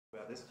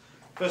About this.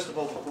 First of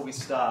all, before we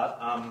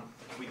start,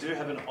 we do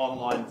have an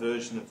online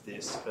version of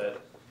this,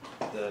 but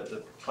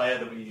the player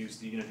that we use,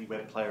 the Unity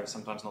web player, is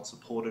sometimes not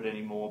supported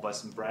anymore by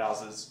some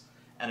browsers,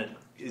 and it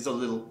is a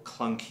little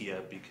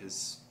clunkier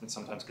because it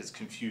sometimes gets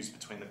confused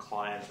between the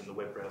client and the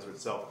web browser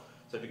itself.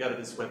 So if you go to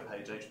this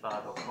webpage,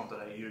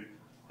 hbar.com.au,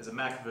 there's a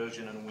Mac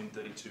version and a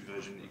Win32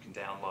 version that you can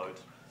download.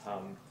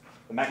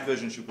 The Mac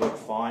version should work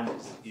fine,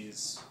 because it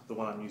is the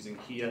one I'm using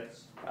here.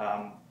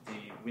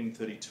 The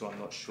Win32, I'm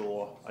not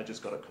sure. I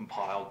just got it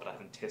compiled, but I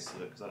haven't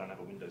tested it because I don't have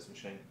a Windows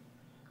machine.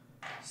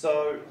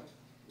 So,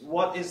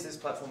 what is this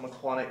platform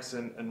meQuanics,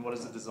 and what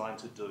is it designed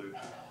to do?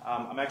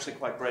 I'm actually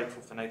quite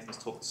grateful for Nathan's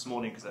talk this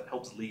morning, because that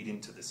helps lead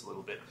into this a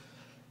little bit.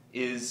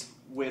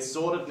 We're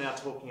sort of now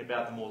talking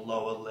about the more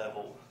lower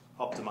level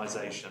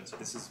optimization. So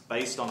this is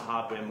based on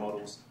hardware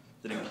models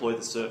that employ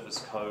the Surface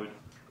code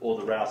or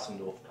the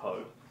Rausendorf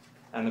code.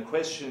 And the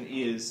question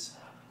is,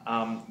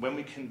 when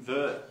we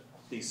convert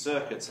these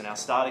circuits, and our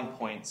starting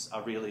points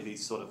are really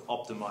these sort of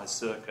optimized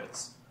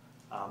circuits,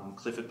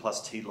 Clifford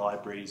plus T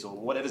libraries, or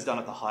whatever's done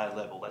at the higher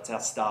level, that's our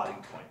starting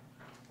point.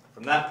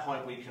 From that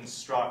point, we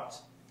construct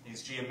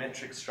these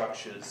geometric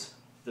structures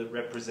that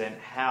represent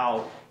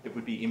how it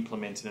would be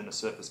implemented in a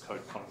Surface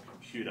code quantum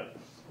computer.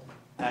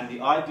 And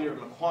the idea of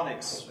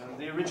meQuanics, and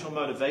the original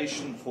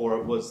motivation for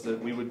it, was that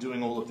we were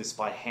doing all of this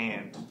by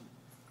hand,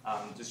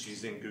 just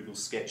using Google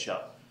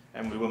SketchUp,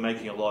 and we were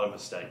making a lot of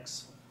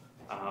mistakes.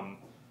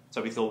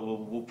 So we thought, well,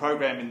 we'll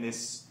program in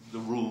the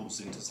rules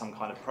into some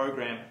kind of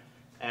program,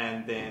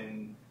 and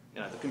then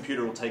the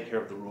computer will take care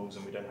of the rules,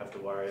 and we don't have to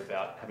worry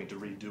about having to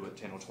redo it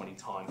 10 or 20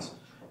 times.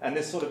 And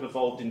this sort of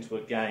evolved into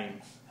a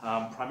game,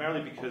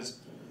 primarily because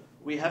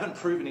we haven't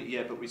proven it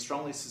yet, but we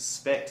strongly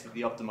suspect that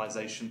the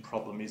optimization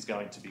problem is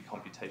going to be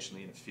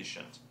computationally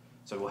inefficient.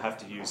 So we'll have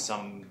to use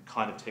some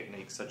kind of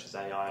techniques such as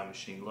AI or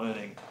machine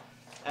learning,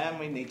 and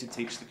we need to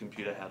teach the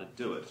computer how to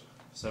do it.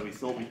 So we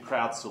thought we'd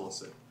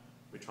crowdsource it.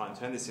 We try and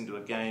turn this into a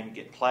game,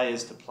 get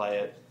players to play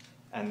it,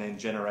 and then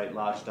generate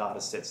large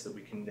data sets that we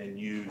can then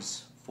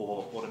use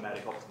for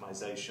automatic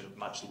optimization of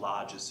much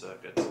larger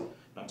circuits. And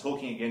I'm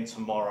talking again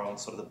tomorrow on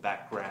sort of the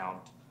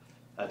background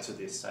to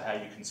this, so how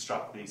you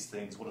construct these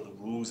things, what are the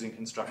rules in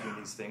constructing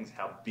these things,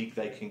 how big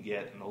they can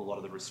get, and a lot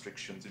of the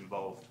restrictions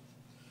involved.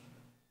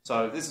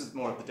 So this is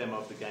more of the demo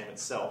of the game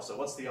itself. So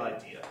what's the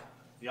idea?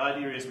 The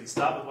idea is we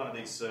start with one of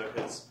these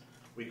circuits,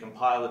 we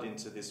compile it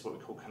into this, what we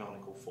call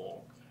canonical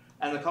form.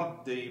 And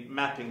the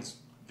mapping's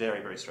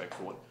very, very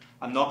straightforward.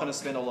 I'm not going to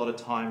spend a lot of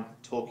time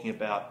talking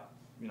about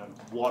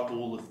what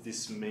all of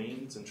this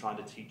means and trying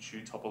to teach you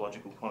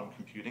topological quantum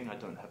computing. I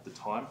don't have the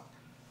time.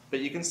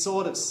 But you can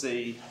sort of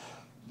see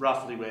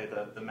roughly where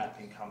the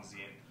mapping comes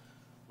in.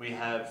 We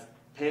have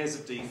pairs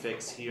of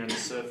defects here in the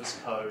Surface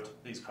code.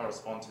 These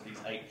correspond to these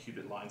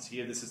 8-qubit lines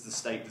here. This is the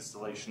state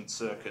distillation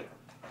circuit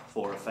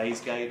for a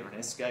phase gate or an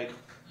S gate.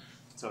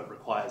 So it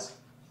requires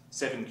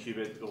 7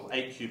 qubits or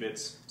 8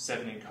 qubits,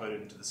 7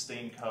 encoded into the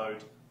steam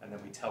code, and then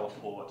we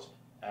teleport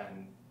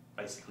and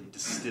basically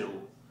distill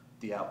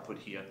the output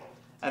here.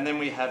 And then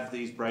we have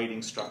these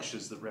braiding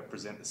structures that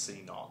represent the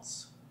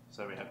C-knots.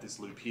 So we have this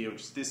loop here,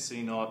 which is this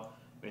C-knot.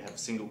 We have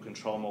single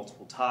control,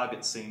 multiple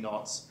target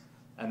C-knots.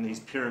 And these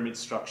pyramid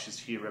structures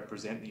here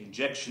represent the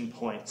injection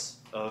points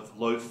of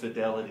low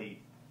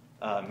fidelity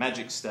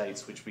magic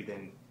states, which we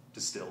then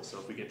distill. So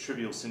if we get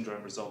trivial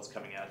syndrome results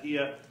coming out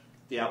here,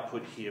 the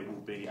output here will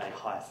be a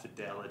high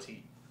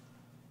fidelity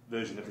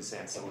version of this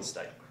ancilla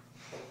state.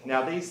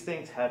 Now these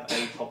things have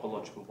a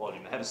topological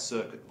volume, they have a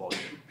circuit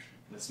volume,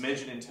 and it's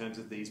measured in terms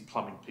of these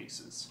plumbing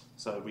pieces.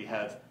 So we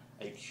have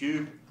a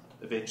cube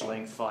of edge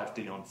length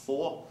 5D on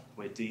 4,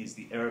 where D is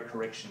the error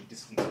correction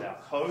distance of our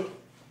code,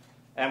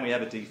 and we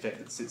have a defect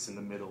that sits in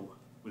the middle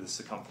with a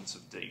circumference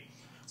of D.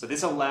 So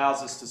this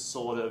allows us to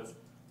sort of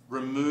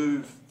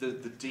remove the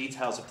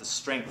details of the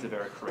strength of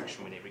error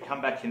correction we need. We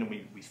come back in and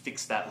we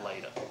fix that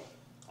later.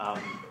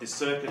 This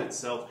circuit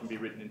itself can be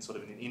written in sort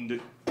of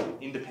an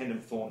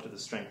independent form to the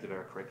strength of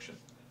error correction.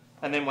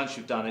 And then once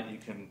you've done it, you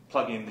can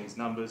plug in these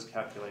numbers,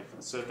 calculate for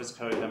the Surface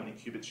code how many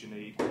qubits you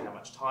need, how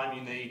much time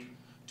you need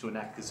to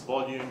enact this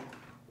volume,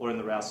 or in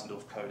the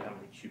Rausendorf code, how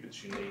many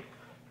qubits you need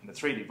in the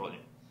 3D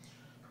volume.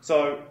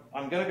 So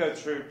I'm going to go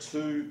through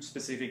 2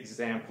 specific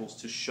examples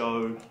to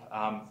show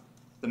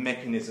the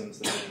mechanisms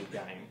that are in the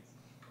game.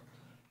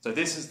 So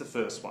this is the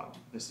first one.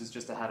 This is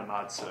just a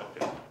Hadamard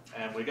circuit.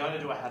 And we're going to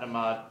do a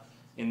Hadamard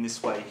in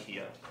this way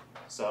here.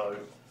 So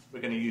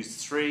we're going to use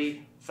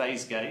 3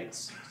 phase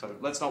gates. So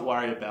let's not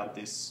worry about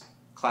this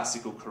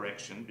classical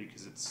correction,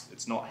 because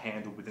it's not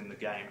handled within the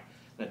game,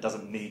 and it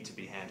doesn't need to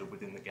be handled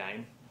within the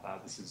game.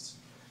 This is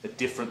a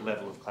different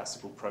level of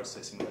classical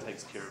processing that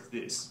takes care of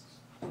this.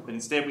 But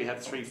instead we have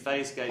 3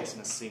 phase gates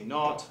and a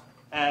C0,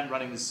 and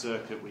running this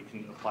circuit we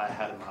can apply a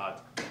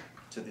Hadamard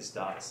to this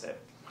data set.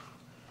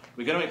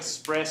 We're going to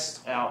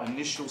express our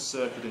initial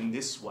circuit in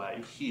this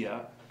way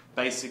here.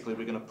 Basically,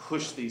 we're going to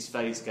push these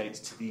phase gates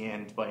to the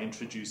end by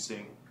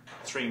introducing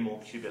 3 more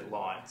qubit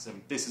lines.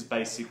 And this is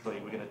basically,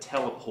 we're going to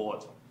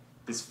teleport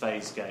this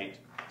phase gate.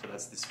 So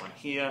that's this one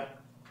here.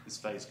 This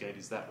phase gate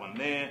is that one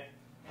there.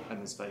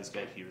 and this phase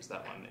gate here is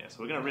that one there.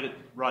 So we're going to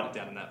write it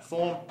down in that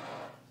form,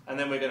 and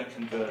then we're going to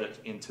convert it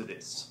into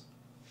this.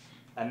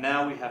 And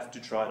now we have to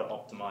try to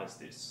optimize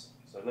this.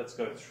 So let's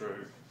go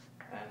through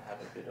and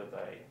have a bit of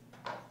a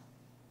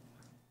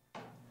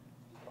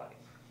play.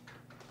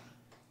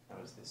 How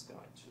is this going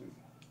to...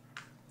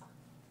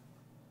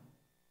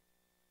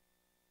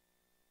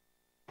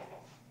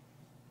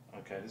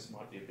 Okay, this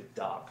might be a bit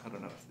dark. I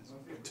don't know if this will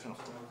turn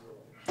off.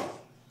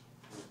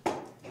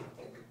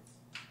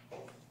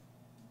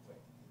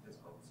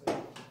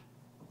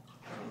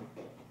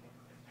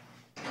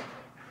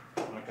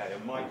 Okay,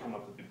 it might come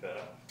up a bit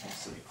better. Let's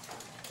see.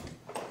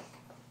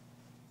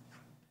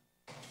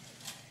 I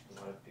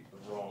might pick the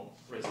wrong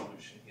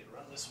resolution here to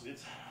run this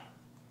with.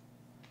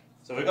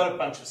 So we've got a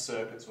bunch of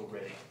circuits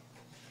already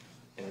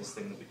in this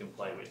thing that we can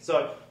play with.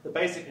 So the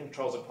basic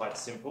controls are quite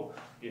simple.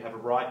 You have a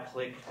right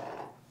click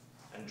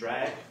and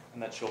drag,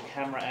 and that's your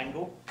camera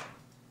angle.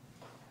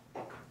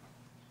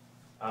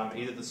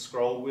 Either the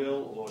scroll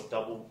wheel or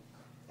double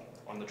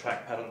on the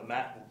trackpad on the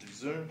Mac will do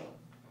zoom.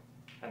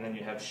 And then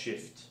you have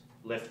shift,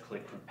 left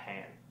click and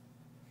pan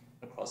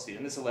across here.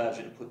 And this allows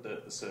you to put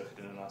the circuit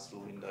in a nice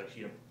little window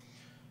here.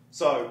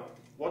 So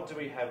what do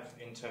we have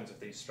in terms of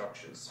these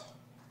structures?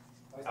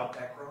 Why is the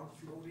background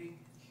floating?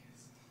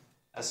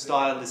 A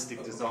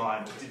stylistic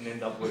design that didn't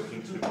end up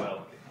working too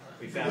well.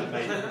 We found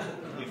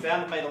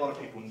it made a lot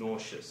of people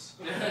nauseous.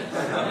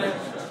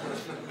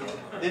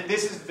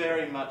 This is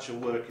very much a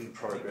work in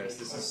progress.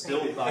 This is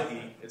still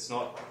buggy. It's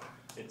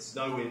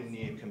nowhere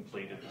near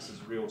completed. This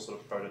is a real sort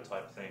of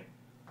prototype thing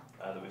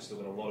that we've still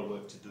got a lot of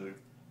work to do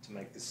to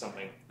make this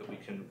something that we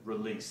can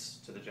release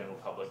to the general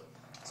public.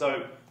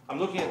 So I'm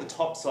looking at the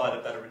top side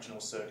of that original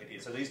circuit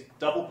here. So these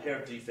double pair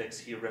of defects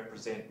here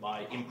represent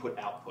my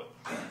input-output.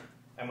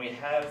 And we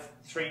have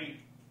three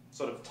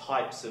sort of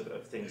types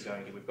of things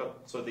going here. We've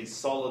got sort of these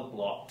solid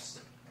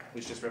blocks,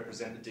 which just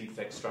represent the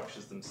defect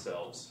structures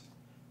themselves.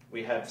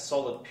 We have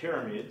solid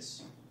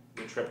pyramids,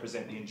 which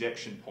represent the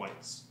injection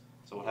points.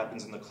 So what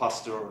happens in the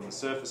cluster or in the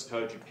surface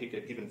code, you pick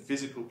a given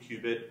physical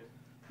qubit,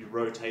 you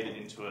rotate it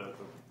into a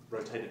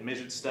rotated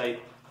measured state,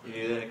 and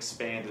you then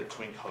expand it to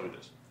encode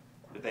it.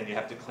 But then you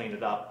have to clean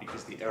it up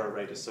because the error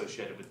rate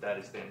associated with that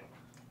is then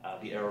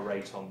the error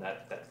rate on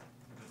that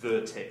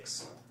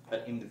vertex,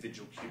 that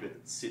individual qubit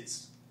that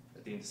sits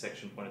at the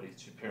intersection point of these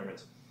two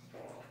pyramids.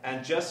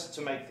 And just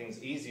to make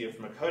things easier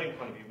from a coding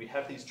point of view, we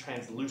have these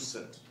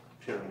translucent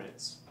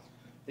pyramids.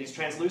 These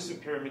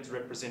translucent pyramids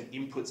represent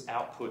inputs,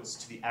 outputs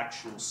to the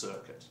actual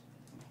circuit.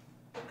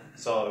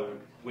 So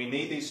we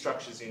need these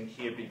structures in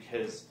here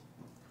because,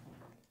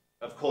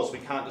 of course, we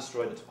can't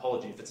destroy the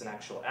topology if it's an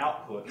actual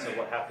output. So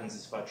what happens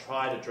is if I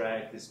try to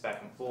drag this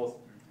back and forth,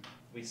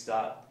 we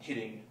start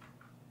hitting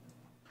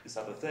this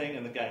other thing,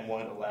 and the game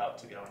won't allow it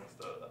to go any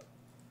further.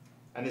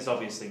 And this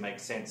obviously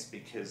makes sense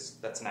because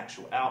that's an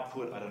actual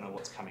output. I don't know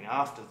what's coming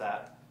after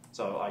that,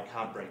 so I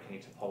can't break any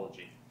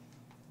topology.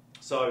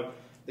 So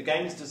the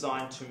game is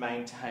designed to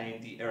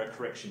maintain the error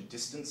correction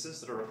distances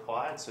that are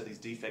required. So these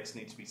defects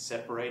need to be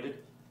separated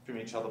from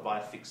each other by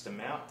a fixed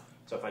amount.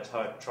 So if I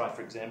try,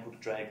 for example, to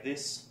drag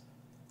this,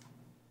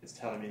 it's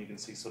telling me you can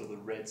see sort of the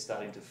red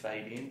starting to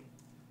fade in,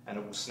 and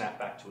it will snap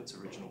back to its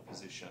original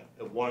position.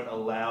 It won't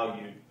allow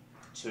you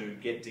to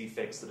get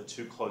defects that are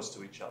too close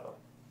to each other.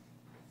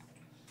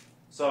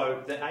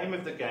 So the aim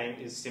of the game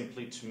is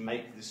simply to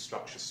make this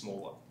structure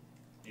smaller.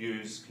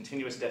 Use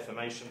continuous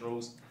deformation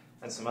rules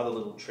and some other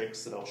little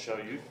tricks that I'll show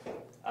you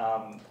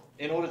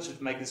in order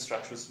to make this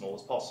structure as small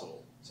as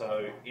possible.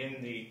 So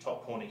in the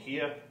top corner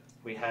here,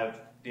 we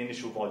have the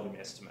initial volume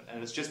estimate,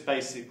 and it's just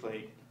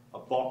basically a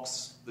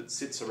box that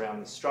sits around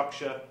the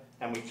structure,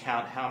 and we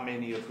count how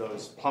many of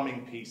those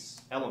plumbing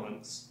piece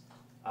elements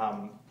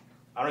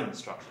are in the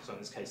structure. So in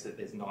this case,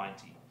 there's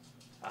 90.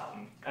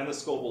 And the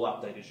score will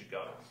update as you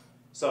go.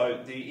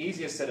 So the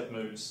easiest set of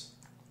moves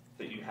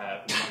that you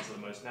have, the ones that are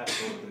most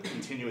natural, are the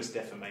continuous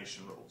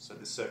deformation rules. So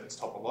this circuit's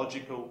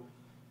topological.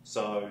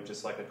 So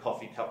just like a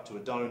coffee cup to a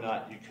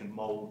donut, you can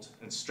mold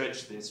and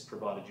stretch this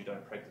provided you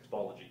don't break the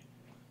topology.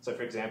 So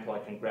for example, I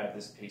can grab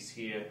this piece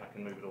here, I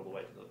can move it all the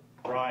way to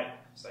the right,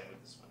 same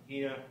with this one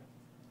here,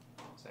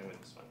 same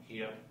with this one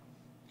here.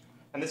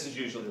 And this is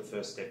usually the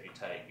first step you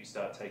take. You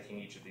start taking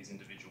each of these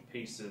individual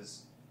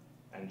pieces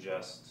and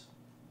just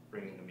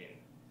bringing them in.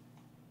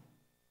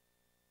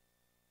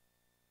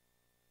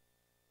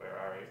 Where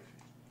are you?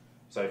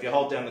 So if you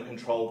hold down the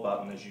control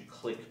button as you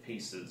click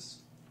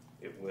pieces,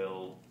 it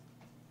will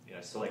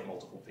select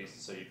multiple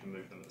pieces so you can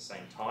move them at the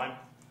same time.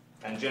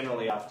 And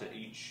generally after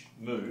each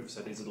move,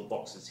 so these little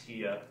boxes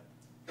here,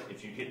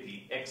 if you hit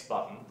the X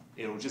button,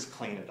 it'll just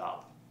clean it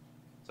up.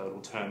 So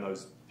it'll turn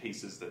those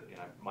pieces that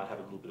might have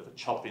a little bit of a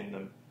chop in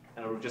them,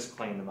 and it'll just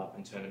clean them up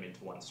and turn them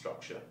into one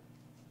structure.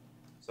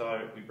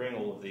 So we bring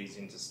all of these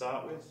in to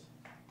start with.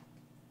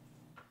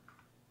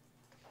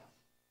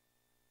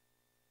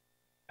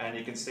 And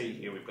you can see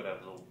here we've got a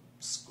little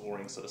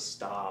scoring sort of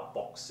star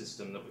box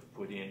system that we've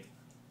put in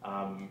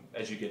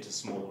as you get to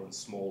smaller and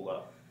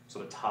smaller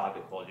sort of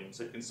target volumes.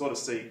 So you can sort of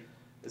see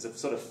there's a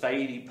sort of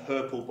fadey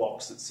purple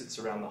box that sits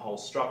around the whole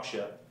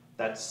structure.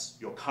 that's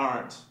your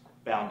current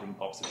bounding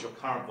box, that's your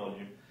current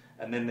volume,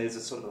 and then there's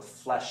a sort of a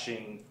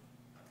flashing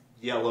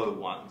yellow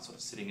one sort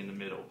of sitting in the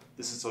middle.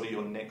 This is sort of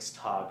your next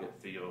target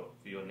for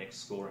your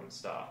next scoring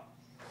star.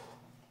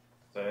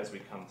 So as we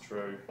come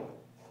through,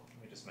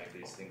 let me just make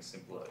these things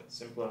simpler and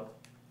simpler.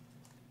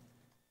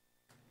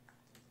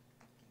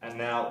 And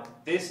now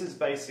this is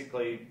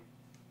basically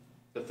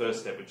the first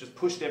step. We've just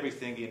pushed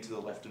everything into the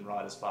left and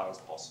right as far as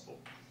possible.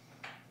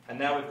 And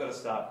now we've got to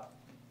start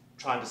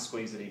trying to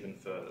squeeze it even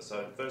further.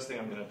 So the first thing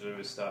I'm going to do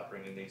is start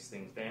bringing these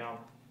things down.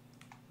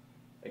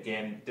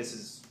 Again, the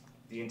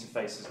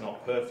interface is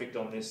not perfect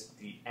on this.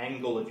 The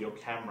angle of your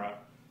camera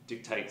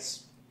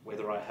dictates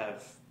whether I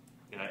have,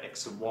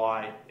 X and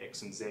Y,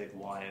 X and Z,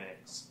 Y and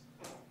X.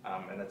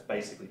 And that's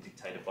basically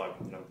dictated by,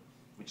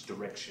 which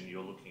direction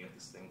you're looking at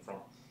this thing from.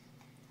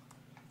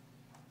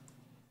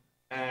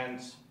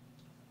 And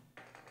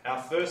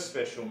our first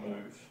special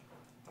move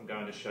I'm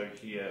going to show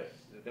here,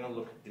 we're going to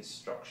look at this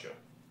structure,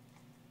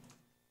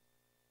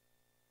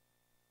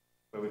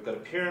 where we've got a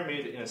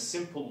pyramid in a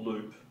simple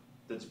loop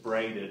that's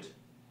braided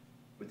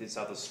with this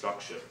other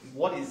structure.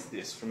 What is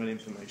this from an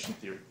information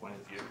theory point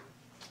of view?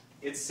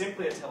 It's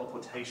simply a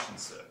teleportation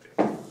circuit.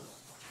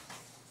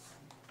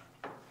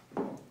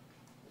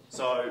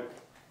 So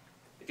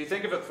if you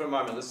think of it for a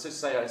moment, let's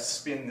just say I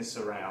spin this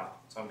around.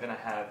 So I'm going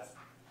to have,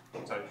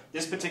 so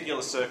this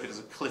particular circuit is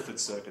a Clifford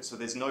circuit, so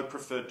there's no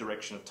preferred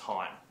direction of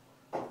time.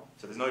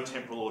 So there's no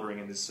temporal ordering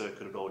in this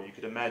circuit at all. You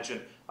could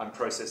imagine I'm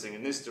processing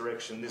in this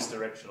direction,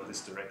 or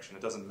this direction.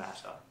 It doesn't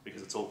matter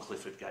because it's all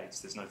Clifford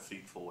gates. There's no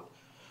feed forward.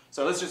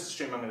 So let's just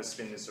assume I'm going to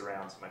spin this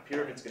around. So my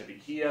pyramid's going to be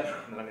here,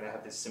 and then I'm going to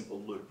have this simple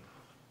loop.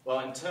 Well,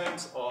 in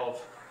terms of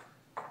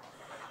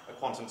a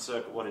quantum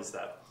circuit, what is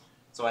that?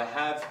 So I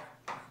have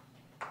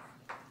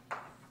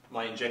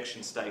my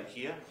injection state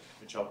here,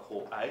 which I'll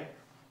call A.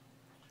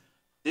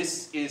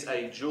 This is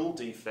a Joule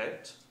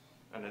defect,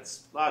 and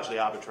it's largely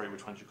arbitrary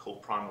which ones you call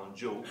primal and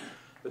Joule,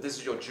 but this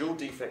is your Joule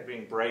defect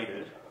being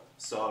braided.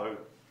 So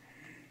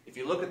if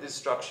you look at this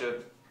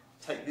structure,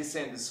 take this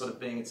end as sort of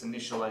being its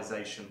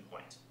initialization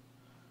point.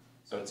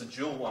 So it's a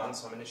Joule 1,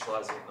 so I'm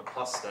initializing it in the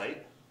plus state.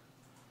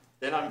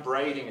 Then I'm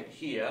braiding it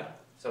here,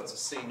 so it's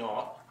a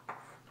C0,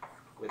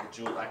 where the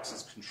Joule acts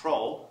as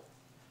control.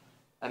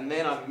 And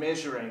then I'm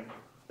measuring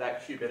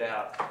that qubit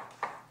out.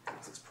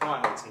 It's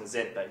primal, it's in the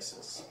Z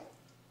basis.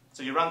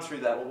 So you run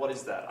through that, well, what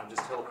is that? I'm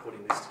just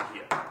teleporting this to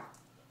here.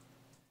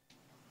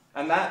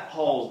 And that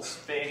holds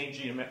for any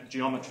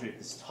geometry of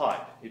this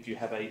type. If you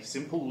have a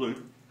simple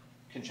loop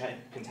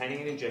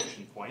containing an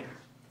injection point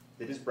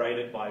that is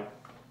braided by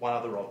one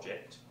other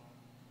object,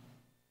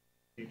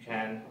 you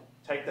can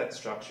take that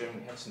structure, and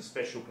we have some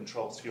special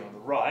controls here on the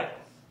right.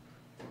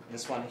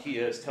 This one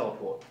here is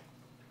teleport.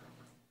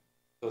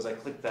 So as I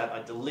click that,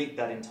 I delete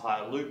that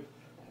entire loop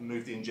and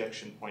move the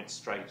injection point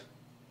straight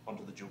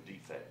onto the Joule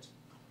defect.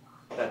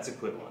 That's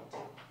equivalent.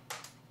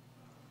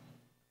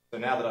 So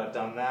now that I've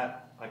done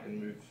that, I can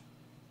move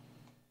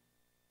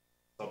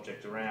the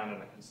object around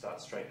and I can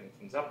start straightening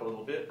things up a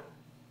little bit.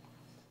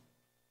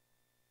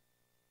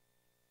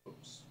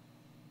 Oops.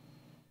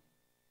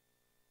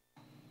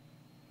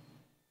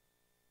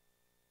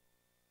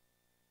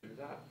 Do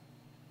that.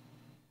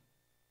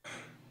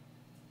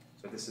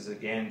 So this is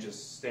again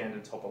just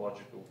standard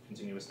topological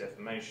continuous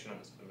deformation. I'm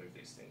just going to move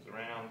these things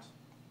around,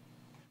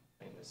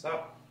 clean this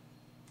up.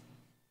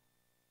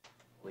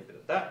 Leave it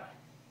at that.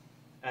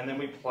 And then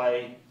we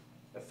play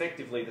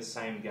effectively the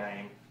same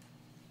game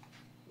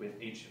with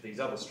each of these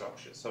other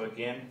structures. So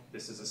again,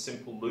 this is a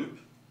simple loop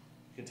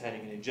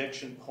containing an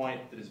injection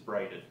point that is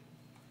braided.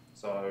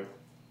 So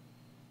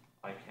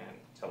I can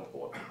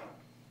teleport.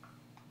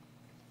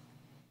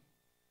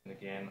 And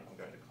again, I'm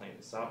going to clean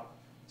this up.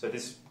 So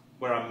this,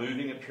 where I'm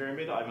moving a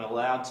pyramid, I'm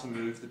allowed to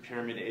move the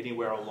pyramid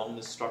anywhere along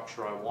the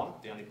structure I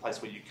want. The only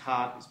place where you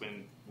can't is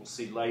when, we'll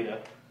see later,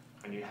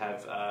 when you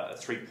have a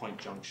three-point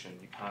junction.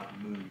 You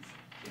can't move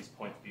these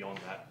points beyond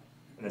that.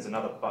 And there's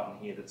another button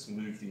here that's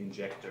move the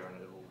injector, and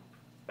it will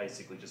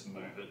basically just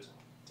move it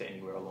to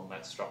anywhere along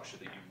that structure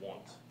that you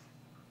want.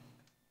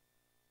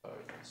 So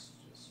let's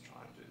just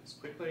try and do this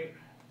quickly.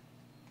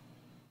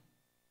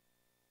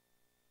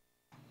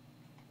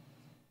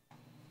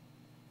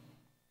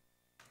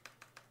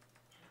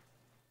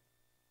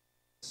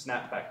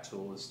 Snapback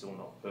tool is still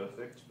not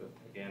perfect, but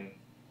again,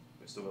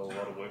 we've still got a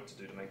lot of work to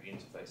do to make the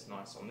interface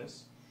nice on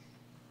this.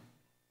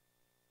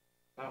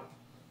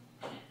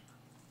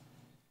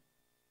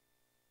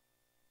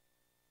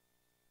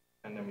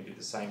 And then we do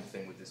the same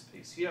thing with this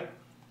piece here.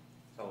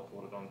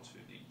 Teleport it onto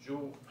the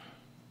Joule.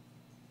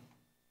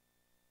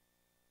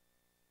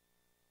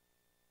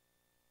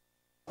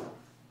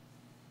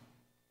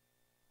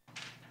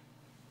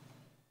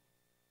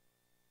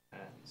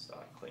 And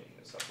start cleaning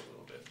this up a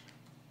little bit.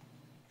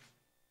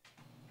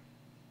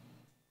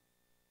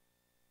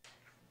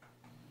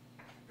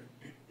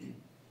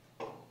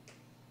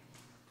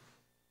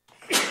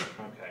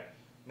 Okay,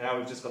 now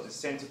we've just got this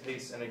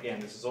centerpiece, and again,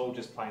 this is all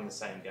just playing the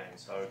same game.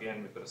 So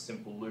again, we've got a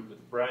simple loop with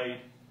a braid,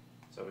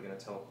 so we're going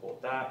to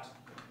teleport that.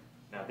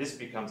 Now this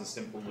becomes a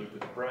simple loop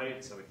with a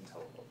braid, so we can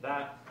teleport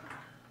that.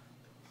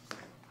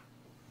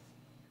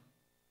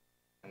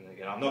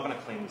 again, I'm not going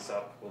to clean this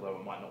up, although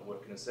it might not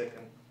work in a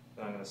second.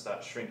 Then I'm going to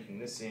start shrinking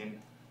this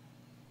in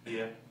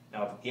here.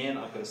 Now again,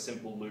 I've got a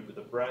simple loop with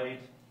a braid.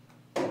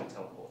 I'm going to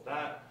teleport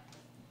that.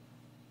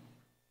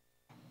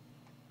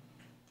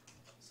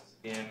 This is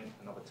again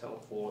another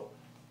teleport.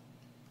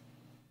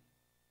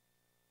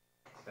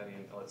 That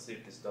in. Let's see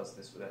if this does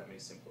this without me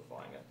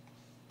simplifying it.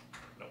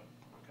 No.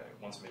 Okay,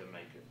 it wants me to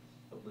make it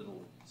a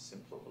little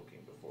simpler looking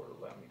before it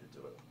allows me to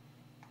do it.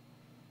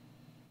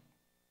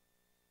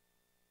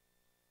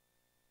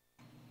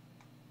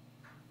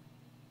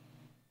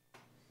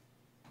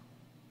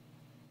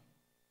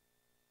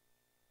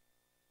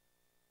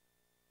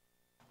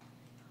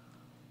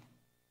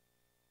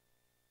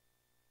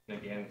 And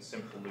again,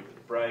 simple loop of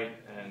the braid,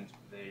 and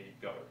there you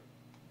go.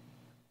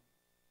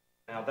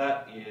 Now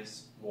that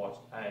is what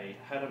a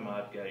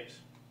Hadamard gate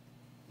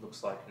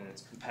looks like in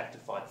its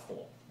compactified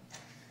form.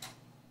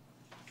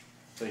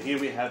 So here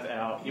we have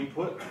our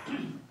input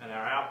and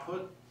our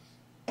output.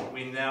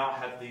 We now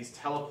have these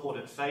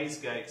teleported phase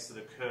gates that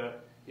occur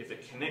if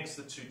it connects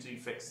the two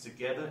defects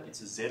together,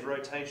 it's a Z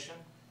rotation.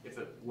 If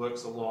it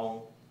works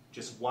along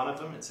just one of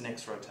them, it's an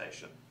X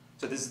rotation.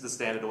 So this is the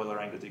standard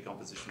Euler-Angler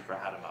decomposition for a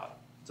Hadamard.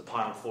 It's a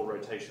pi on 4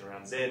 rotation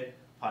around Z,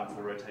 pi on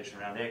 4 rotation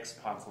around X,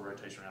 pi on 4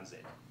 rotation around Z.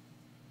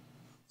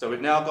 So we've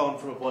now gone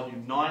from a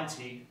volume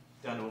 90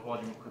 down to a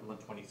volume equivalent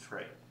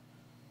 23.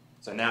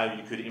 So now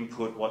you could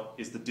input what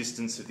is the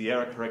distance of the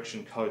error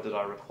correction code that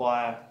I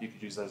require. You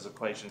could use those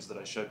equations that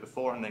I showed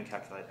before and then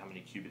calculate how many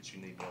qubits you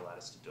need in your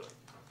lattice to do it.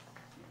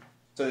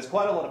 So there's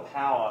quite a lot of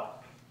power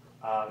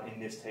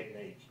in this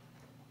technique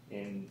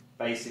in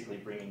basically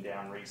bringing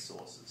down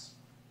resources.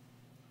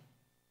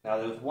 Now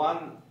there's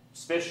one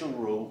special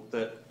rule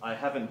that I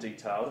haven't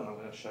detailed, and I'm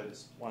going to show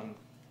this one.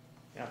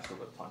 Yeah, I've still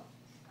got time.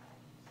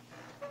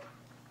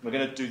 We're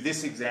going to do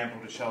this example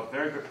to show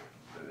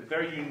a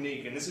very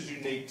unique, and this is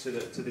unique to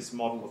this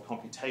model of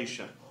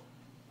computation.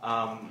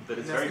 But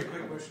it's Can I ask a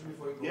quick question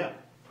before you go? Yeah.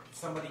 If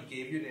somebody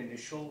gave you the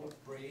initial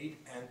braid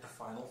and the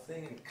final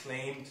thing and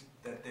claimed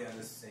that they are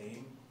the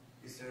same,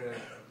 is there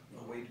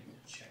a way to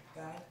check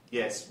that?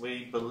 Yes,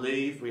 we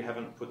believe, we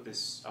haven't put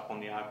this up on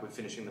the arc, we're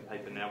finishing the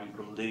paper now, we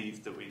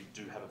believe that we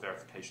do have a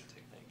verification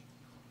technique.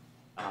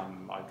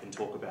 I can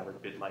talk about it a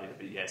bit later,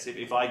 but yes,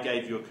 if I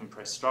gave you a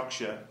compressed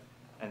structure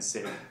and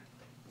said,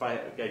 if I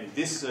gave you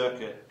this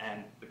circuit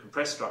and the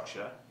compressed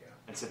structure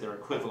and said they're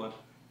equivalent,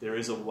 there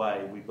is a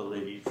way, we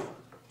believe,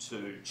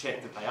 to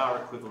check that they are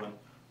equivalent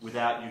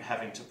without you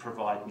having to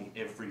provide me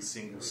every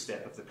single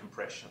step of the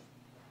compression.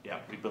 Yeah,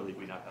 we believe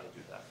we know how to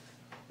do that.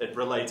 It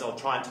relates, I'll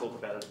try and talk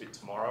about it a bit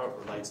tomorrow,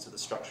 it relates to the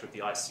structure of the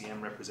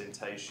ICM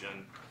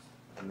representation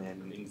and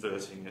then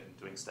inverting it and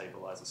doing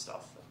stabilizer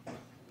stuff.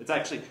 It's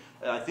actually,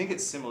 I think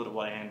it's similar to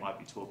what Anne might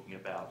be talking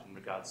about in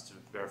regards to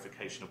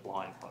verification of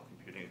blind quantum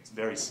computing. It's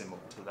very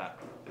similar to that.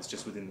 It's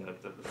just within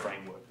the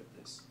framework of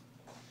this.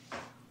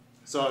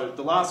 So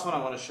the last one I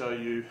want to show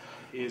you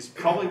is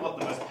probably what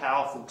the most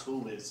powerful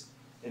tool is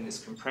in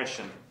this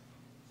compression.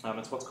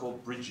 It's what's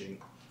called bridging.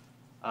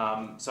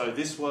 So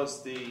this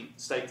was the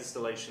state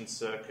distillation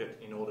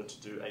circuit in order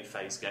to do a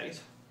phase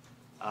gate.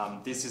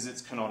 This is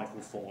its canonical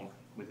form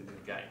within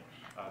the game.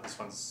 This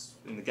one's,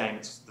 in the game,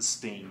 it's the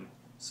steam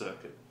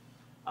circuit.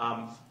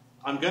 I'm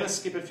going to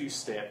skip a few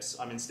steps.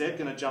 I'm instead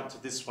going to jump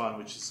to this one,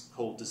 which is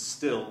called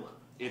distill.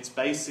 It's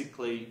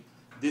basically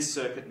this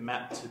circuit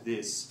mapped to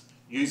this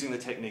using the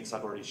techniques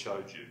I've already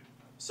showed you.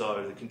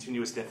 So the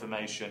continuous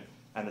deformation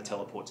and the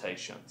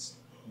teleportations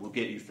will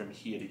get you from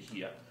here to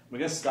here. We're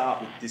going to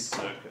start with this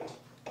circuit,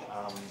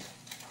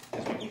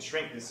 because we can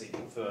shrink this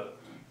even further.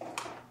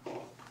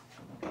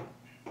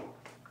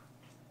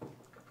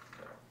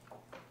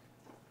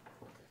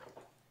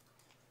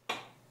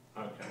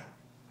 Okay.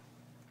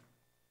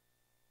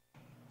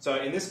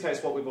 So in this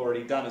case, what we've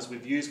already done is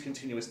we've used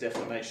continuous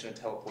deformation and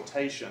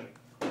teleportation.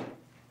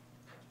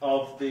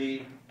 Of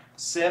the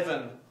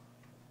 7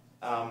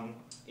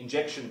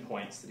 injection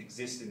points that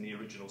exist in the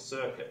original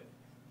circuit,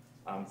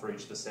 for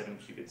each of the 7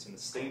 qubits in the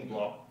steam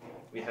block,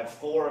 we have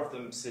 4 of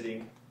them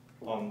sitting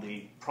on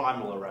the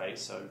primal array.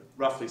 So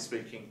roughly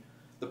speaking,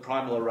 the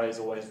primal arrays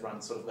always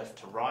run sort of left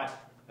to right,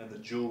 and the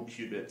dual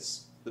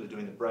qubits that are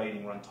doing the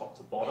braiding run top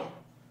to bottom.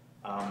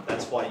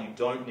 That's why you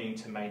don't need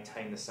to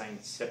maintain the same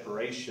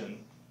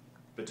separation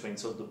between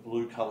sort of the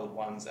blue-coloured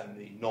ones and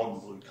the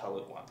non-blue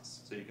coloured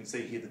ones. So you can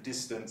see here the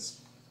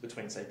distance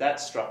between, say,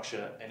 that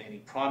structure and any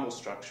primal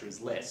structure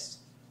is less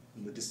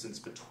than the distance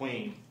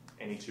between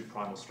any 2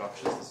 primal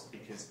structures,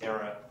 because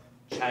error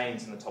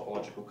chains in the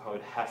topological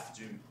code have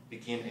to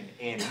begin and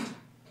end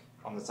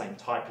on the same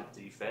type of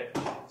defect.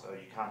 So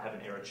you can't have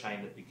an error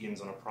chain that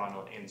begins on a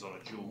primal and ends on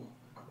a dual.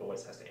 It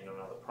always has to end on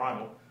another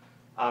primal.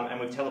 And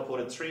we've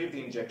teleported 3 of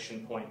the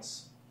injection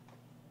points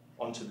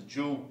onto the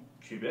dual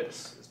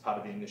qubits as part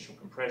of the initial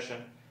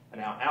compression, and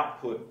our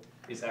output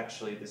is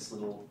actually this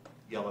little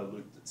yellow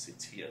loop that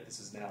sits here. This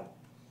is now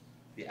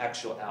the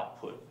actual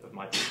output of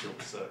my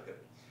distilled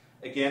circuit.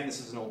 Again, this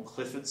is an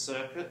all-Clifford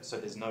circuit, so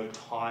there's no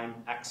time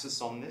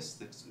axis on this.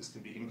 This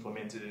can be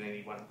implemented in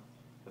any one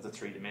of the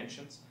 3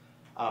 dimensions.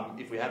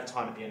 If we have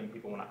time at the end and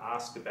people want to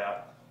ask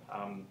about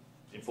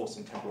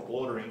enforcing temporal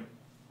ordering,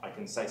 I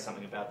can say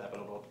something about that, but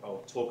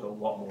I'll talk a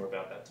lot more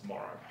about that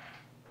tomorrow.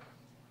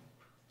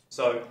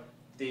 So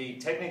the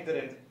technique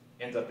that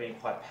ends up being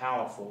quite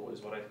powerful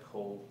is what we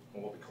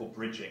call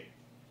bridging.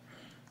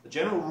 The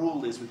general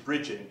rule is with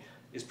bridging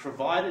is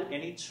provided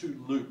any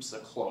two loops are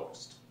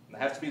closed, and they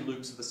have to be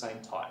loops of the same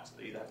type, so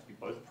they either have to be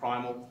both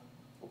primal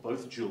or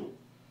both dual.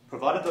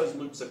 Provided those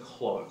loops are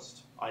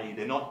closed, i.e.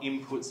 they're not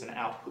inputs and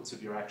outputs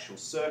of your actual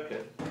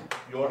circuit,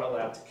 you're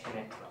allowed to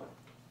connect them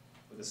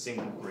with a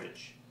single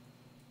bridge.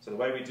 So the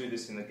way we do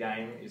this in the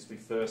game is we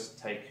first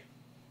take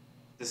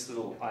this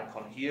little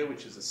icon here,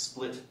 which is a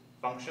split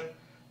function.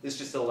 This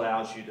just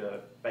allows you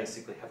to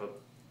basically have a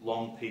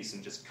long piece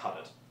and just cut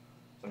it.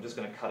 So I'm just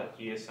going to cut it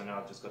here, so now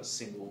I've just got a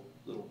single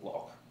little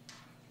block.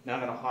 Now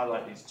I'm going to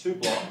highlight these two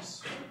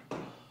blocks,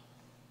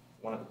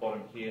 one at the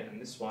bottom here and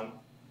this one,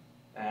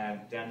 and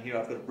down here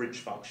I've got a bridge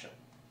function.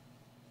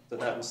 So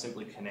that will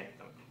simply connect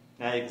them.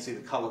 Now you can see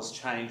the colours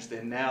change,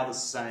 they're now the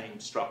same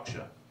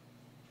structure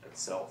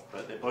itself,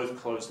 but they're both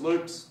closed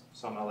loops,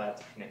 so I'm allowed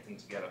to connect them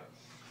together.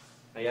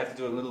 Now you have to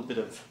do a little bit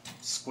of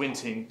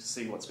squinting to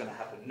see what's going to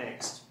happen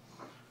next.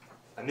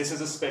 And this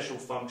is a special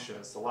function,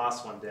 it's the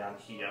last one down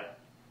here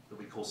that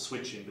we call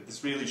switching, but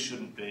this really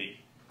shouldn't be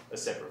a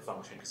separate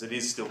function because it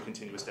is still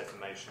continuous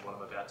deformation, what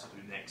I'm about to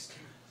do next.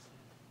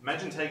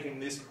 Imagine taking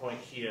this point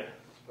here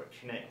where it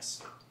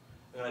connects.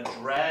 I'm going to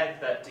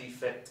drag that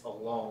defect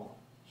along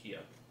here.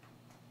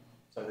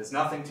 So there's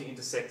nothing to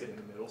intersect it in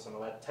the middle, so I'm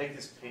allowed to take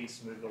this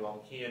piece, move it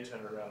along here, turn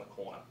it around the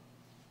corner.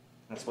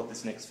 That's what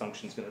this next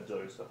function is going to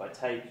do. So if I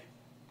take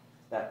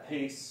that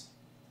piece,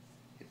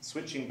 hit the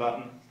switching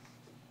button,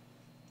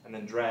 and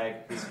then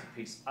drag this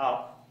piece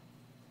up,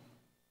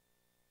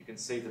 you can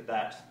see that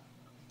that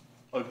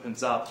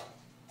opens up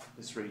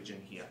this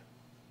region here.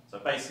 So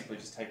basically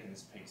just taking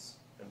this piece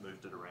and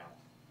moved it around.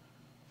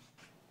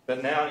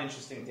 But now an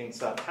interesting thing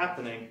starts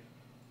happening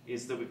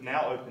is that we've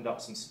now opened up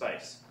some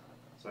space.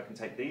 So I can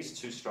take these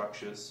two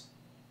structures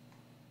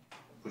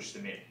and push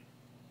them in.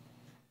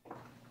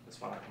 This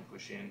one I can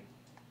push in.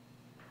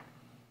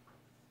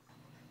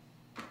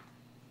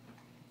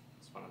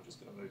 This one I'm just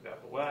going to move out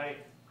of the way.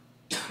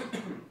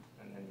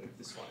 And then move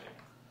this one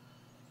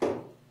in.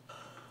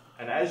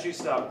 And as you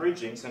start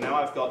bridging, so now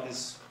I've got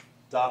this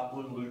dark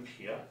blue loop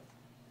here,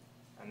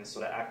 and this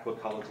sort of aqua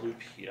coloured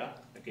loop here.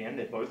 Again,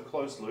 they're both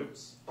closed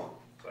loops.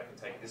 So I can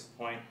take this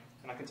point,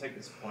 and I can take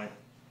this point,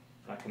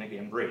 and I can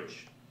again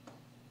bridge.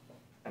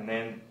 And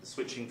then the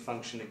switching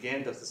function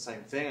again does the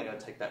same thing. I'm going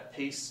to take that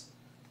piece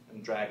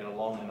and drag it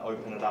along and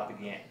open it up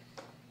again.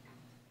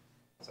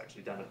 It's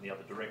actually done it in the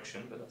other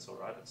direction, but that's all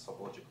right. It's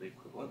topologically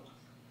equivalent.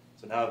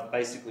 So now I've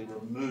basically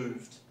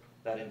removed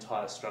that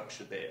entire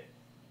structure there.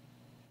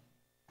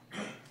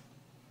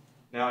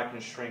 Now I can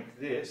shrink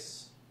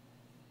this,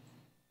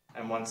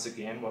 and once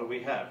again, what do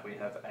we have? We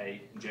have an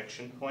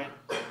injection point,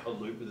 a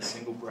loop with a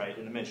single braid,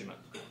 and a measurement.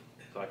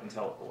 So I can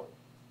teleport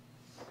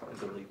and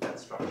delete that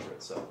structure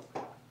itself.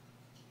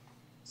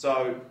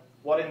 So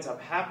what ends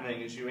up happening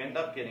is you end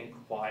up getting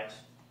quite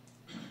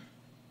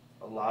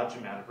a large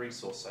amount of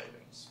resource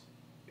savings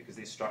because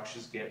these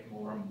structures get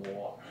more and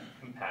more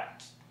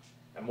compact.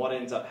 And what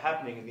ends up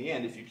happening in the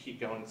end, if you keep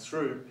going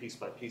through piece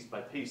by piece by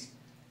piece,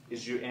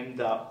 is you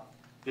end up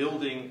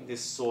building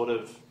this sort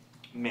of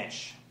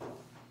mesh.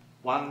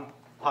 One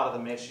part of the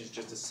mesh is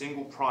just a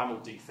single primal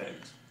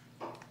defect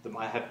that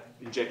might have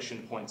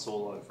injection points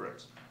all over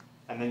it.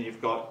 And then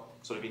you've got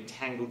sort of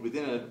entangled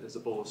within it as a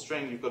ball of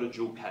string, you've got a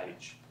dual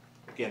cage,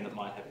 again, that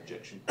might have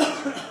injection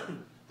points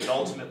that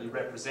ultimately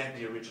represent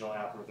the original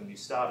algorithm you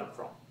started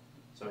from.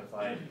 So if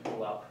I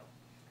pull up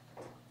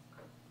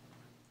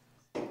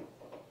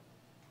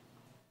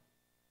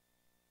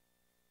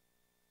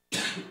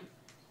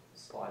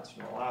slides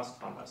from the last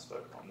time I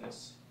spoke on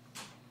this,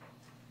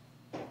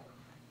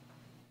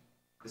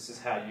 this is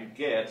how you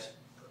get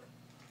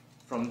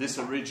from this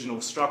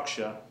original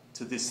structure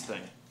to this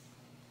thing,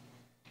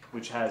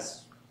 which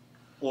has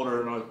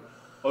over an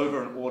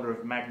order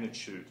of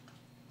magnitude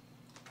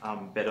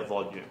better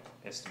volume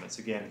estimates.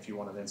 Again, if you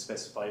want to then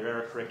specify your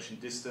error correction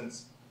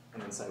distance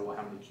and then say, well,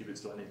 how many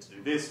qubits do I need to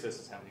do this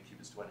versus how many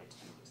qubits do I need to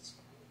do this?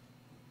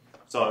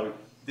 So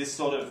this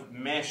sort of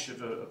mesh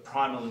of a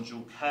primal and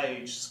dual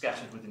cage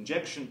scattered with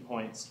injection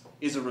points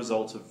is a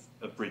result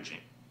of bridging.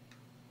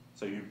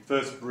 So you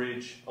first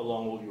bridge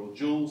along all your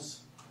duals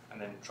and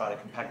then try to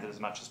compact it as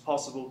much as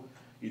possible.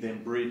 You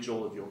then bridge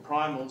all of your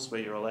primals where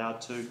you're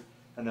allowed to,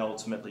 and then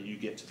ultimately you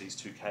get to these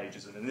two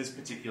cages. And in this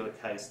particular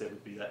case, there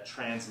would be that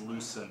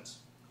translucent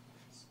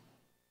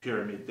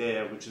pyramid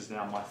there, which is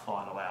now my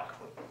final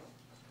output.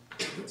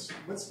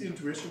 What's the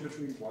intuition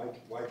between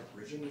why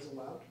bridging is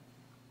allowed?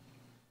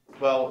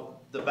 Well,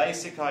 the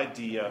basic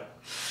idea,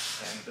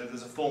 and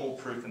there's a formal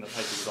proof in the paper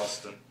with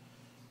Austin,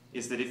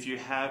 is that if you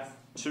have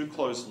two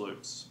closed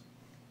loops,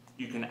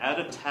 you can add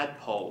a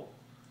tadpole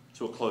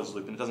to a closed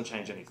loop and it doesn't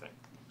change anything.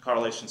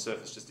 Correlation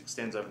surface just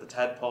extends over the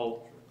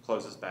tadpole,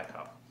 closes back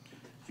up.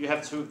 If you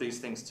have two of these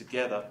things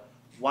together,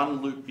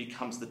 one loop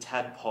becomes the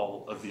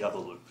tadpole of the other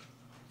loop.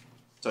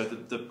 So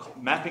the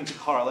mapping to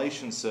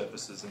correlation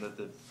surfaces and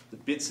the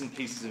bits and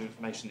pieces of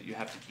information that you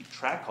have to keep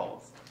track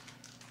of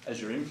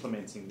as you're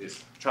implementing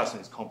this, trust me,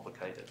 it's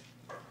complicated.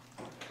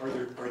 Are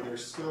there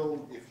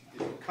still, if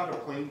you cut a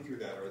plane through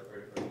that,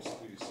 do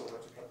you still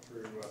have to cut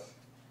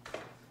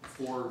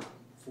through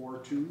four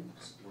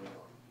tubes or not?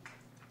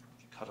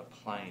 If you cut a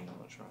plane, I'm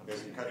not sure.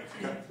 Because if you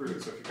cut through,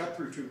 so if you cut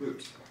through 2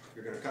 loops,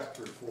 you're going to cut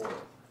through 4.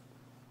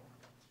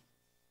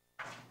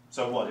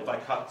 So what, if I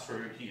cut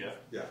through here?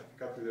 Yeah,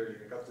 cut through there, you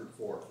can cut through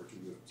 4 for 2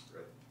 loops,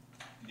 right?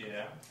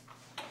 Yeah.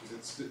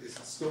 Is it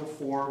still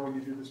 4 when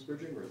you do this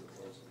bridging, or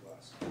is it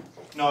less?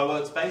 No, well,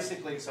 it's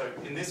basically, so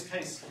in this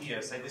case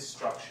here, say this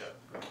structure,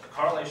 the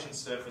correlation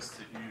surface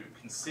that you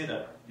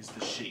consider is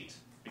the sheet,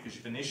 because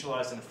you've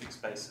initialized in a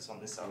fixed basis on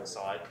this other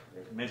side,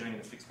 measuring in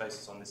a fixed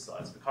basis on this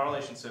side. So the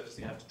correlation surface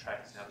you have to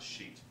track is now the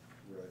sheet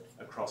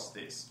across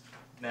this.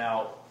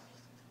 Now,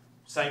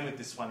 same with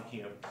this one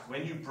here.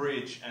 When you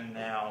bridge and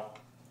now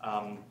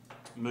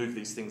move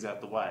these things out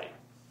the way,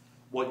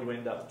 what you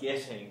end up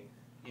getting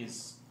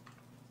is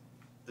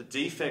the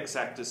defects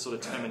act as sort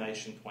of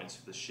termination points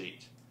for the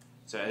sheet.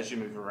 So as you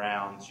move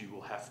around, you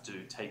will have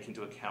to take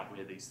into account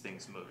where these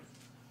things move.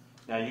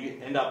 Now you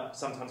end up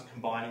sometimes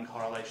combining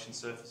correlation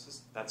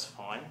surfaces. That's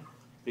fine,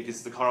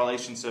 because the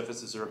correlation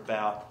surfaces are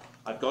about,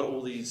 I've got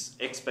all these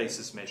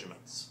x-basis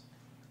measurements,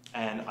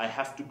 and I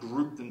have to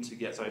group them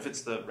together. So if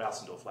it's the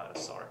Rausendorf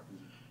lattice, sorry,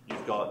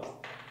 you've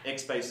got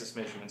x-basis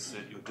measurements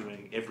that you're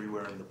doing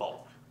everywhere in the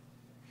bulk.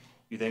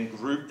 You then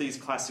group these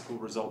classical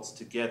results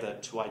together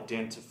to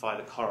identify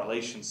the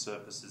correlation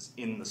surfaces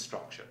in the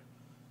structure.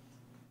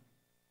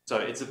 So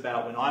it's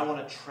about when I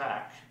want to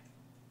track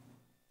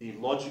the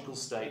logical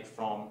state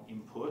from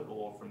input,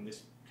 or from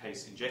this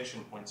case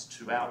injection points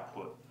to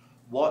output,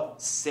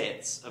 what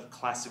sets of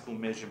classical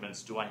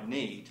measurements do I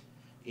need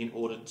in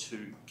order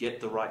to get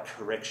the right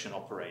correction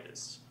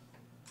operators?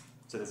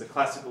 So there's a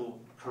classical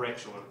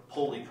correction or a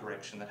Pauli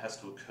correction that has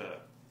to occur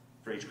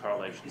for each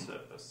correlation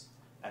surface.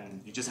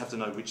 And you just have to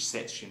know which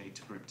sets you need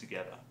to group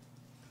together.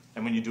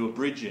 And when you do a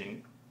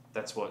bridging,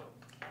 that's what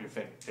you're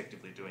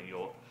effectively doing.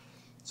 You're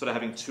sort of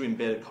having 2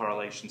 embedded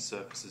correlation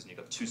surfaces, and you've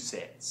got 2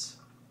 sets.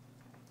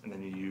 And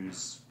then you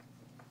use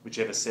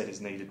whichever set is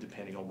needed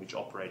depending on which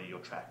operator you're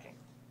tracking.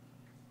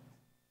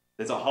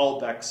 There's a whole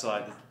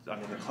backside. I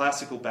mean, the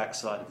classical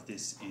backside of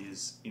this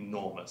is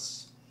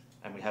enormous,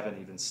 and we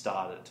haven't even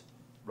started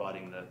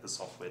writing the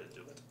software to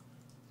do it.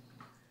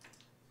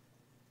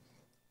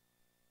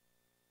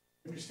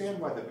 I understand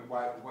what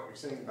you're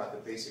saying about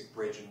the basic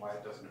bridge and why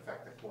it doesn't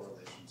affect the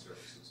correlation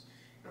surfaces.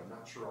 I'm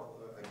not sure.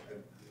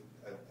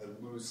 I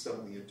lose some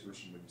of the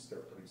intuition when you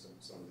start putting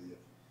some of the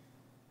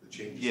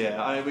changes.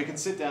 Yeah, I mean, we can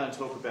sit down and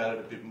talk about it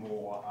a bit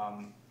more.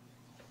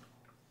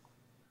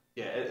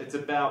 Yeah, it's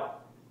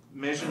about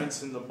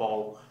measurements in the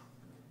bulk,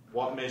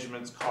 what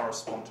measurements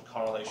correspond to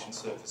correlation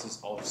surfaces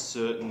of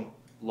certain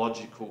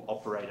logical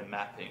operator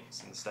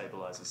mappings in the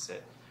stabilizer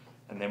set.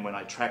 And then when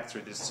I track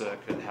through this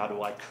circuit, how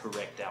do I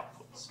correct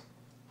outputs?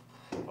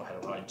 Or how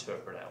do I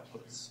interpret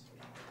outputs?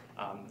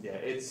 Yeah,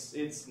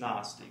 it's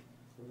nasty.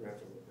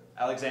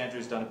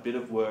 Alexandria's done a bit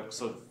of work,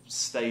 sort of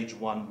stage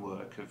 1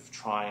 work of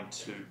trying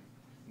to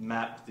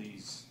map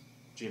these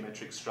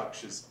geometric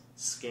structures,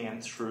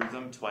 scan through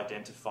them to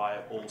identify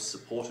all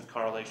supported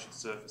correlation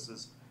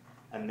surfaces,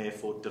 and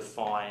therefore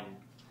define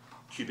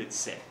qubit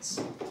sets,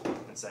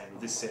 and saying,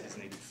 well, this set is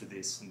needed for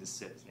this, and this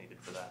set is needed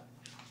for that.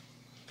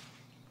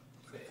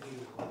 Are there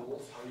any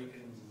rules how you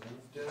can move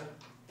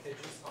the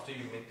edges after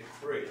you make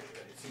the bridge?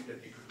 It seems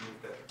that you could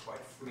move that quite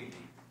freely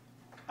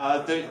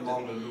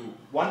along the loop.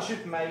 Once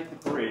you've made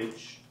the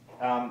bridge,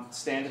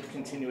 standard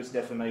continuous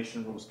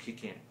deformation rules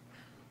kick in.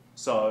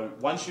 So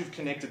once you've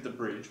connected the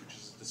bridge, which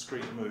is a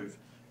discrete move,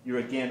 you're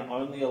again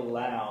only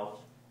allowed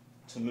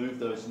to move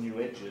those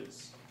new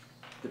edges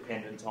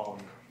dependent on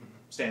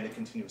standard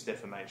continuous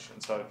deformation.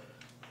 So,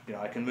 you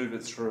know, I can move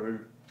it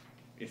through.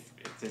 If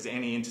there's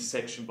any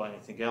intersection by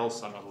anything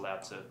else, I'm not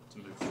allowed to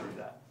move through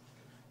that.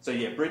 So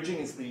yeah, bridging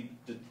is the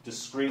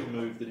discrete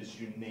move that is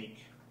unique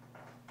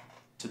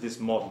to this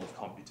model of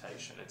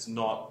computation. It's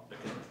not a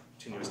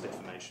continuous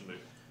deformation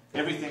move.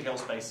 Everything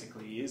else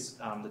basically is.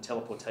 The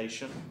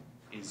teleportation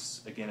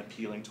is, again,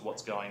 appealing to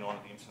what's going on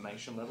at the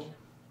information level.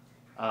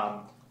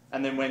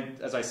 And then when,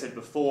 as I said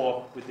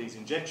before, with these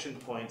injection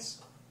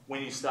points,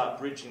 when you start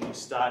bridging, you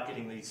start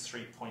getting these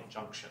 3-point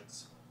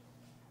junctions.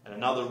 And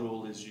another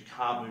rule is you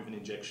can't move an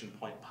injection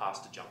point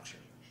past a junction.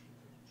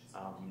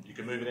 You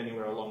can move it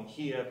anywhere along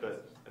here,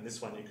 and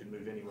this one you can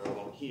move anywhere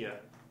along here,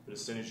 but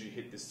as soon as you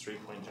hit this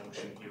 3-point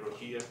junction here or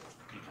here,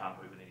 you can't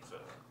move it any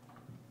further.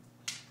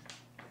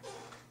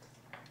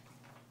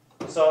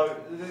 So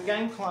the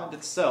game client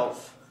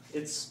itself,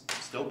 it's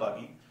still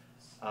buggy.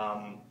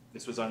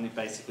 This was only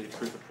basically a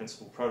proof of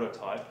principle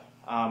prototype.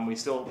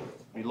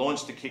 We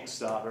launched a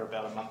Kickstarter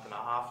about a month and a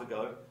half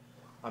ago.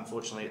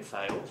 Unfortunately, it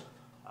failed.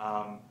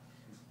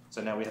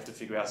 So now we have to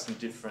figure out some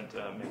different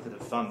method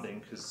of funding,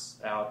 because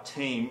our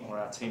team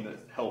that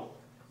helped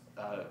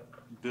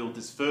build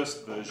this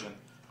first version,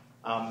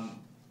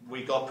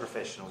 we got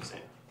professionals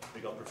in.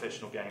 We've got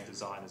professional game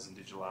designers and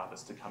digital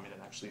artists to come in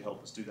and actually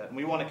help us do that. And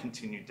we want to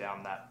continue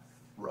down that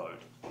road.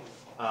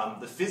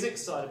 The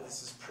physics side of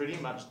this is pretty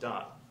much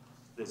done.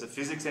 There's a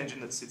physics engine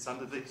that sits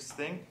under this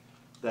thing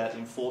that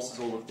enforces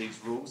all of these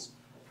rules.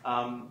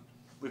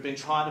 We've been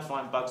trying to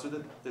find bugs with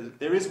it.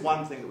 There is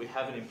one thing that we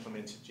haven't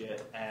implemented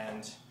yet,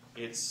 and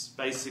it's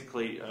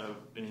basically an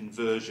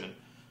inversion.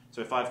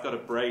 So if I've got a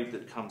braid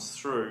that comes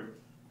through,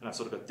 and I've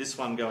sort of got this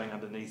one going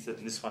underneath it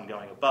and this one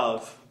going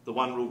above, the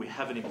one rule we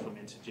haven't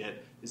implemented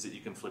yet is that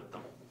you can flip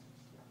them.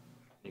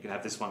 You can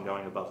have this one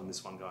going above and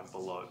this one going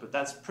below. But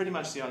that's pretty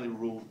much the only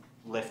rule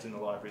left in the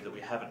library that we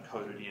haven't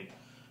coded in.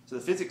 So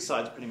the physics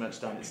side's pretty much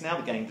done. It's now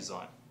the game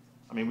design.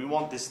 I mean, we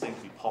want this thing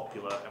to be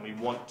popular, and we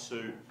want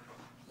to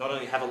not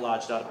only have a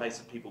large database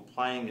of people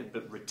playing it,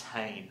 but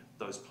retain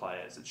those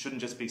players. It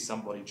shouldn't just be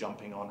somebody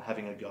jumping on,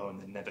 having a go,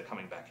 and then never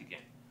coming back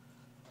again.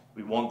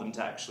 We want them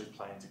to actually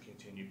play and to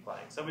continue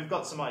playing. So we've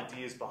got some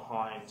ideas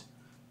behind,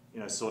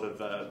 sort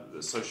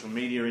of social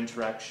media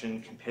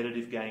interaction,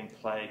 competitive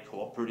gameplay,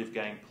 cooperative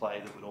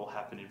gameplay that would all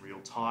happen in real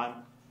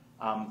time.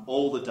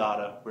 All the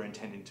data we're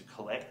intending to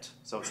collect.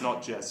 So it's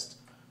not just,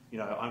 I'm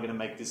going to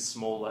make this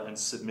smaller and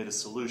submit a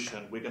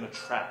solution. We're going to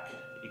track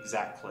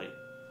exactly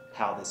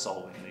how they're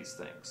solving these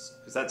things,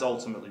 because that's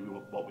ultimately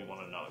what we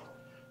want to know.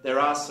 There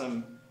are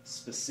some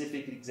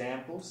specific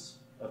examples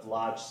of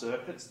large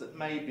circuits that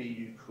maybe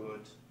you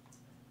could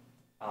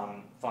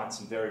find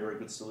some very, very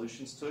good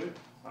solutions to.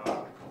 I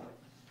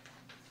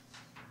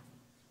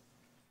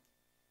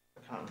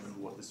can't remember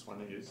what this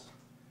one is.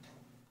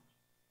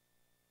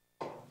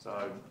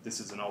 So this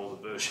is an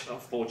older version,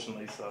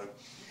 unfortunately. So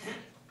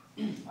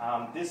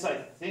this, I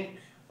think,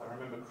 if I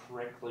remember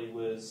correctly,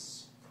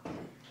 was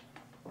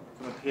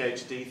from a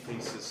PhD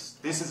thesis.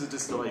 This is a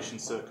distillation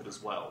circuit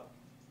as well.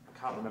 I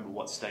can't remember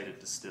what state it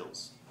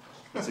distills.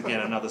 It's again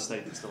another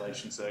state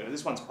distillation circuit.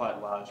 This one's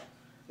quite large.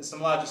 There's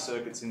some larger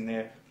circuits in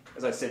there.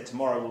 As I said,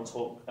 tomorrow we'll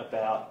talk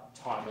about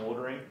time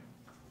ordering.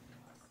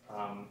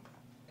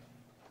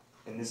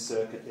 In this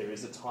circuit, there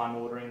is a time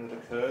ordering that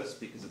occurs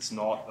because it's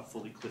not a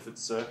fully Clifford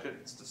circuit.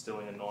 It's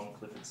distilling a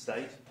non-Clifford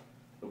state.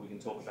 But we can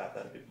talk about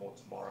that a bit more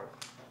tomorrow.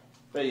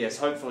 But yes,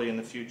 hopefully in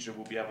the future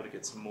we'll be able to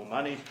get some more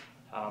money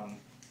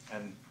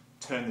and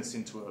turn this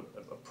into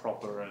a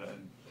proper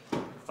and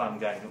fun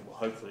game that will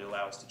hopefully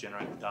allow us to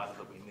generate the data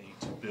that we need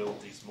to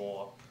build these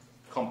more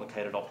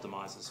complicated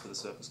optimizers for the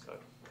surface code.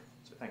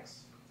 So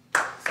thanks.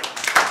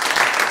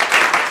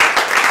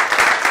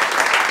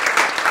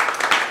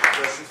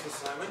 Questions for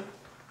Simon?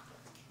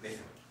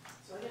 Nathan.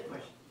 So I got a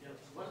question.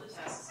 One of the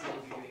tasks that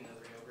you're doing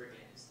over and over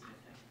again is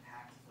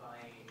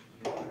packifying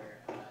your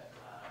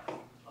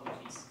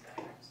OGs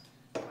diagrams.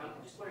 I'm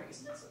just wondering,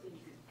 isn't that something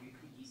you could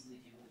pretty easily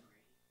do with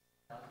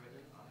a gradient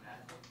algorithm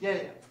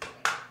automatically?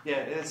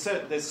 Yeah.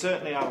 There's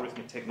certainly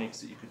algorithmic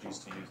techniques that you could use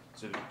to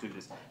do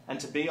this. And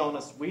to be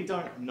honest, we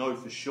don't know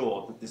for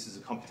sure that this is a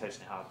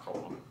computationally hard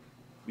problem.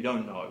 We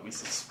don't know. We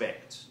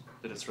suspect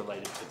that it's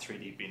related to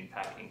 3D bin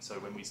packing. So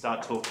when we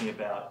start talking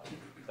about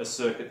a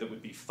circuit that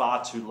would be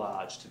far too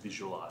large to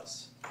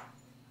visualize,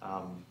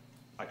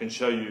 I can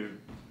show you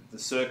the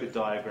circuit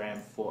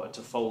diagram for a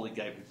Toffoli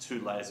gate with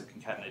 2 layers of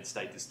concatenated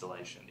state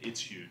distillation. It's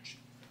huge.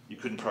 You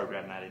couldn't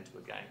program that into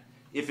a game.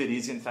 If it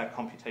is in fact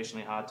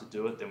computationally hard to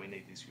do it, then we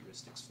need these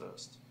heuristics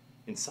first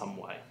in some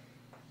way.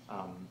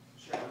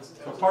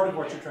 So part of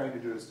what you're trying to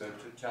do is to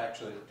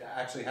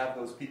actually have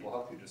those people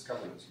help you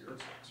discover those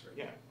heuristics, right?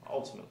 Yeah,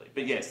 ultimately.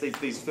 But yes,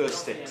 these first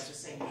steps. I'm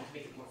just saying you can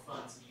make it more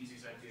fun so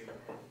users aren't doing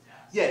repetitive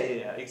tasks. Yeah,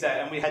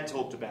 exactly. And we had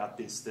talked about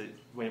this, that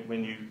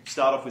when you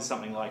start off with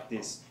something like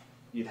this,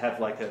 you'd have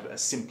like a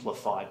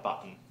simplify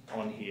button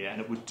on here, and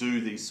it would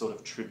do these sort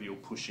of trivial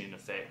push-in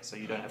effects, so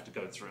you don't have to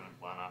go through and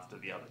one after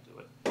the other do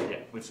it. Yeah,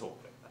 we've talked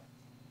about that.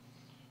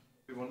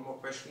 Maybe one more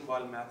question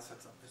while Matt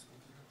sets up his computer.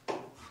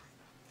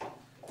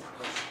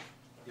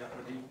 Yeah,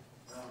 Radeem.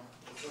 So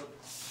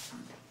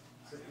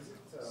is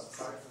it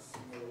hard to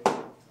simulate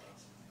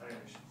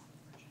animation?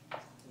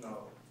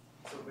 No.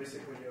 So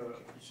basically,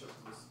 each of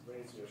these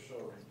ways you're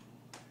showing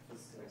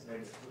is like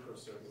maybe flicker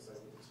circuits. I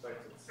would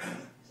expect it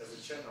as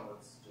a channel.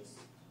 It's just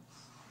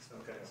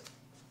some kind of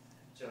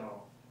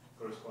channel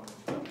corresponding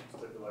to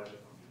stabilizer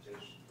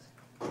computation.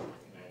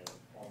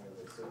 Only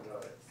the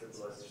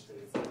stabilizer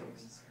states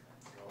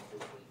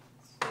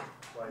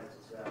flight to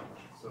them.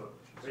 So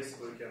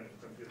basically, we can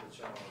compute the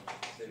channel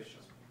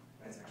computation.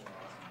 And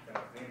kind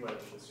of anyway,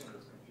 we assume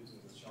that computing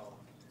the channel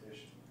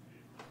computation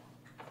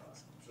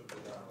should be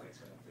done like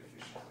kind of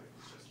efficiently.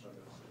 It's just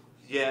rather.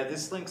 Yeah,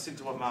 this links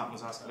into what Martin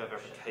was asking about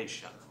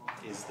verification,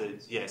 is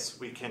that yes,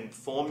 we can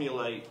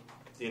formulate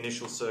the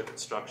initial circuit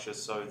structure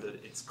so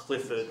that it's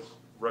Clifford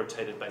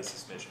rotated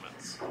basis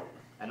measurements.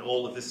 And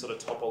all of this sort of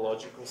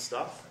topological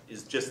stuff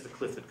is just the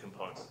Clifford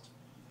component.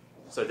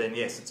 So then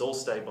yes, it's all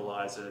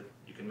stabilizer.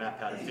 You can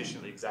map out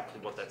efficiently exactly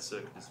what that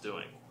circuit is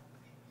doing.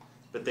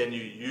 But then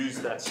you use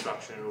that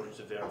structure in order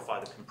to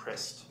verify the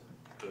compressed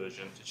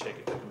version to check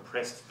if the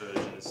compressed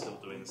version is still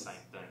doing the same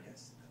thing.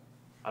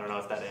 I don't know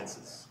if that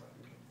answers.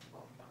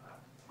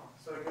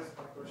 So I guess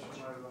my question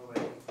might be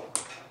like,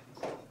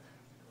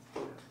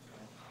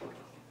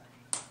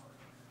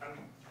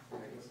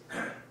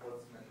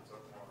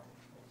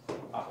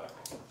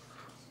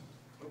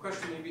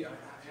 question maybe I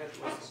had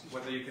was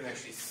whether you can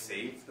actually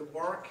save the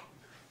work.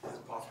 Is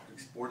it possible to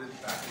export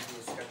it back into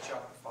a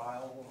SketchUp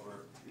file?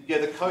 Or? Yeah,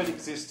 the code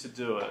exists to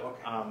do it.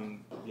 Okay.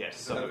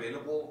 Yes. Is it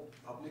available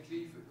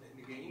publicly in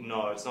the game?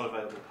 No, it's not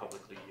available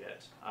publicly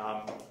yet.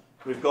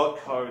 We've got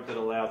code that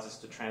allows us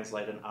to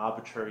translate an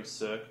arbitrary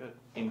circuit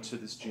into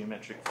this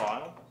geometric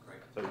file. Right.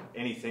 So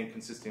anything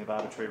consisting of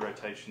arbitrary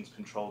rotations,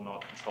 control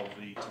knot, control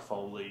V,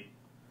 Toffoli.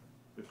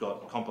 We've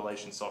got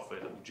compilation software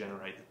that will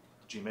generate the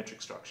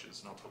geometric structures,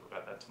 and I'll talk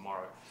about that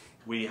tomorrow.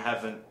 We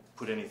haven't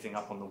put anything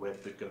up on the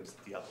web that goes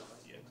the other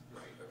way yet.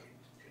 Right,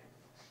 okay.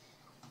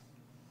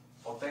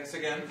 Well, thanks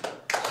again.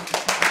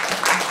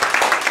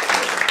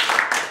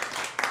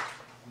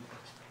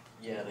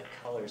 Yeah, the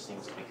color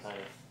seems to be kind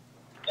of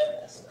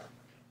messed up.